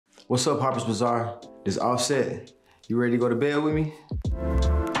What's up, Harper's Bazaar? This Offset. You ready to go to bed with me?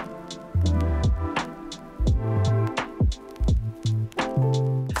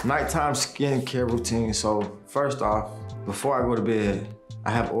 Nighttime skincare routine. So first off, before I go to bed,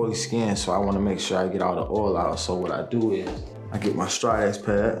 I have oily skin, so I want to make sure I get all the oil out. So what I do is I get my Stridex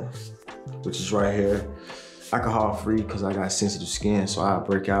pad, which is right here. Alcohol free because I got sensitive skin, so I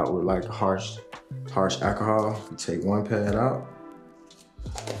break out with like a harsh alcohol. You take one pad out.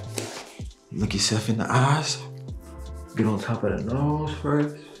 Look yourself in the eyes. Get on top of the nose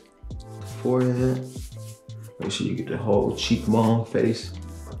first, forehead. Make sure you get the whole cheekbone, face.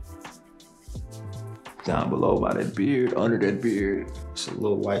 Down below by that beard, under that beard. It's a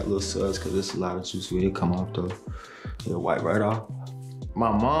little white little suds because there's a lot of juice where it come off though. It'll wipe right off.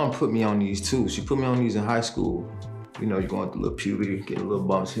 My mom put me on these too. She put me on these in high school. You know, you're going through little puberty, getting little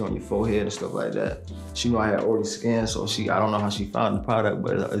bumps here on your forehead and stuff like that. She knew I had oily skin, so I don't know how she found the product,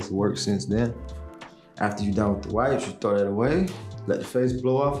 but it's worked since then. After you're done with the wipes, you throw that away. Let the face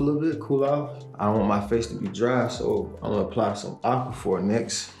blow off a little bit, cool off. I don't want my face to be dry, so I'm gonna apply some Aquaphor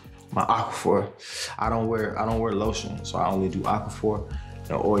next. My Aquaphor, I don't wear lotion, so I only do Aquaphor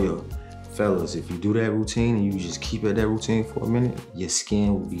and oil. Fellas, if you do that routine and you just keep at that routine for a minute, your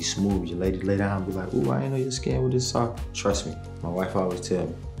skin will be smooth. Your lady lay down and be like, ooh, I didn't know your skin was this soft. Trust me, my wife always tell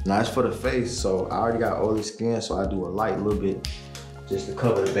me. Now it's for the face, so I already got oily skin, so I do a light little bit just to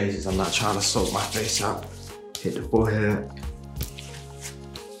cover the bases. I'm not trying to soak my face out. Hit the forehead,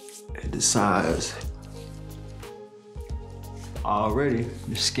 hit the sides. Already,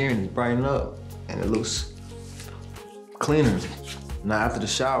 the skin is brightening up and it looks cleaner. Now after the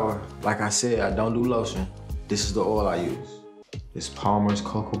shower, like I said, I don't do lotion. This is the oil I use. It's Palmer's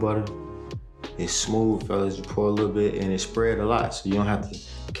cocoa butter. It's smooth, fellas. You pour a little bit and it spread a lot, so you don't have to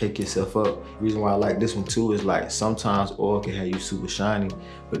cake yourself up. The reason why I like this one too is like sometimes oil can have you super shiny,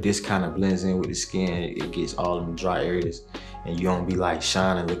 but this kind of blends in with the skin. It gets all of the dry areas and you don't be like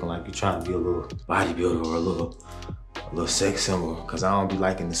shining, looking like you're trying to be a little bodybuilder or a little sex symbol, because I don't be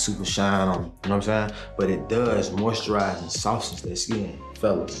liking the super shine on me, you know what I'm saying? But it does moisturize and softens that skin.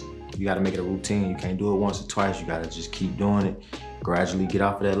 Fellas, you gotta make it a routine. You can't do it once or twice. You gotta just keep doing it. Gradually get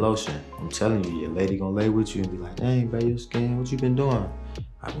off of that lotion. I'm telling you, your lady gonna lay with you and be like, dang, babe, your skin, what you been doing?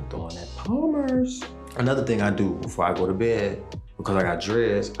 I've been doing that Palmer's. Another thing I do before I go to bed, because I got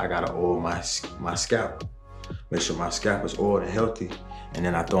dreads, I gotta oil my scalp. Make sure my scalp is oiled and healthy. And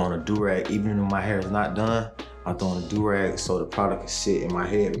then I throw on a do-rag, even if my hair is not done, I throw on a do-rag so the product can sit in my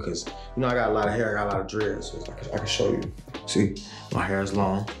head, because you know I got a lot of hair, I got a lot of dreads, so I can show you. See, my hair is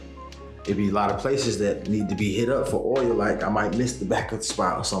long. It be a lot of places that need to be hit up for oil, like I might miss the back of the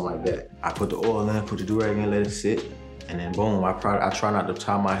spot or something like that. I put the oil in, put the do-rag in, let it sit, and then boom, I try not to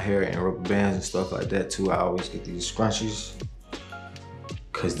tie my hair in rubber bands and stuff like that too. I always get these scrunchies,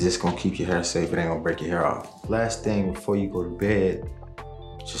 because this gonna keep your hair safe, it ain't gonna break your hair off. Last thing before you go to bed,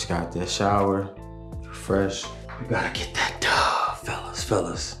 just got that shower, fresh. You gotta get that dove,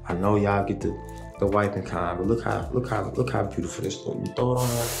 fellas. I know y'all get the wiping kind, but look how beautiful this looks. You throw it on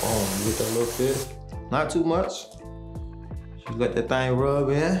that foam, you get that little fit. Not too much. You let that thing rub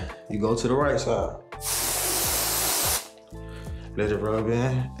in, you go to the right side. Let it rub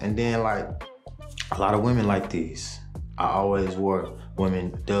in, and then like, a lot of women like these. I always wore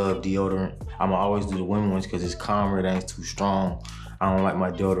women Dove deodorant. I'ma always do the women ones because it's calmer, it ain't too strong. I don't like my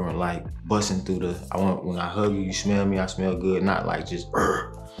deodorant like busting through when I hug you, you smell me, I smell good, not like just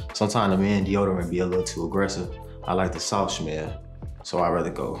Sometimes the men deodorant be a little too aggressive. I like the soft smell, so I'd rather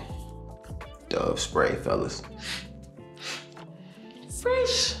go Dove spray, fellas.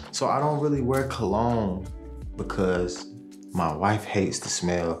 Fresh. So I don't really wear cologne because my wife hates the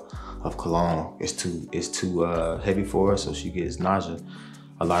smell of cologne. It's too heavy for her, so she gets nausea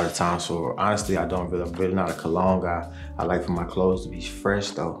a lot of times. So honestly, I'm really not a cologne guy. I like for my clothes to be fresh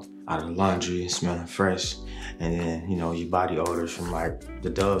though, out of the laundry, smelling fresh. And then, you know, your body odors from like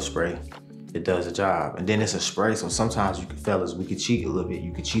the Dove spray, it does the job. And then it's a spray, so sometimes fellas, we could cheat a little bit.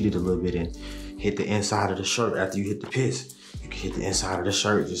 You could cheat it a little bit and hit the inside of the shirt after you hit the piss. You can hit the inside of the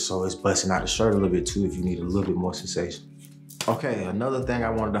shirt just so it's busting out the shirt a little bit too if you need a little bit more sensation. Okay, another thing I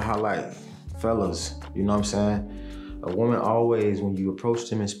wanted to highlight, fellas, you know what I'm saying? A woman always, when you approach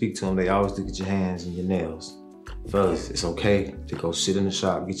them and speak to them, they always look at your hands and your nails. Fellas, it's okay to go sit in the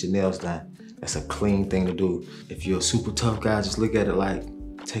shop, get your nails done. That's a clean thing to do. If you're a super tough guy, just look at it like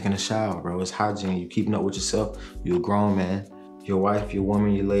taking a shower, bro. It's hygiene, you keeping up with yourself. You're a grown man. Your wife, your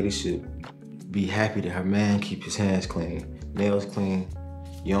woman, your lady should be happy that her man keep his hands clean, nails clean.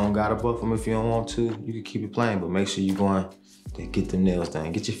 You don't gotta buff them if you don't want to. You can keep it plain, but make sure you're going to get them nails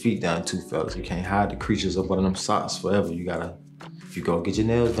done. Get your feet done too, fellas. You can't hide the creases up under them socks forever. You gotta If you go get your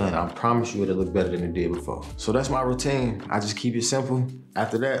nails done, I promise you it'll look better than it did before. So that's my routine. I just keep it simple.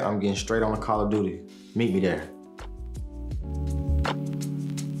 After that, I'm getting straight on the Call of Duty. Meet me there.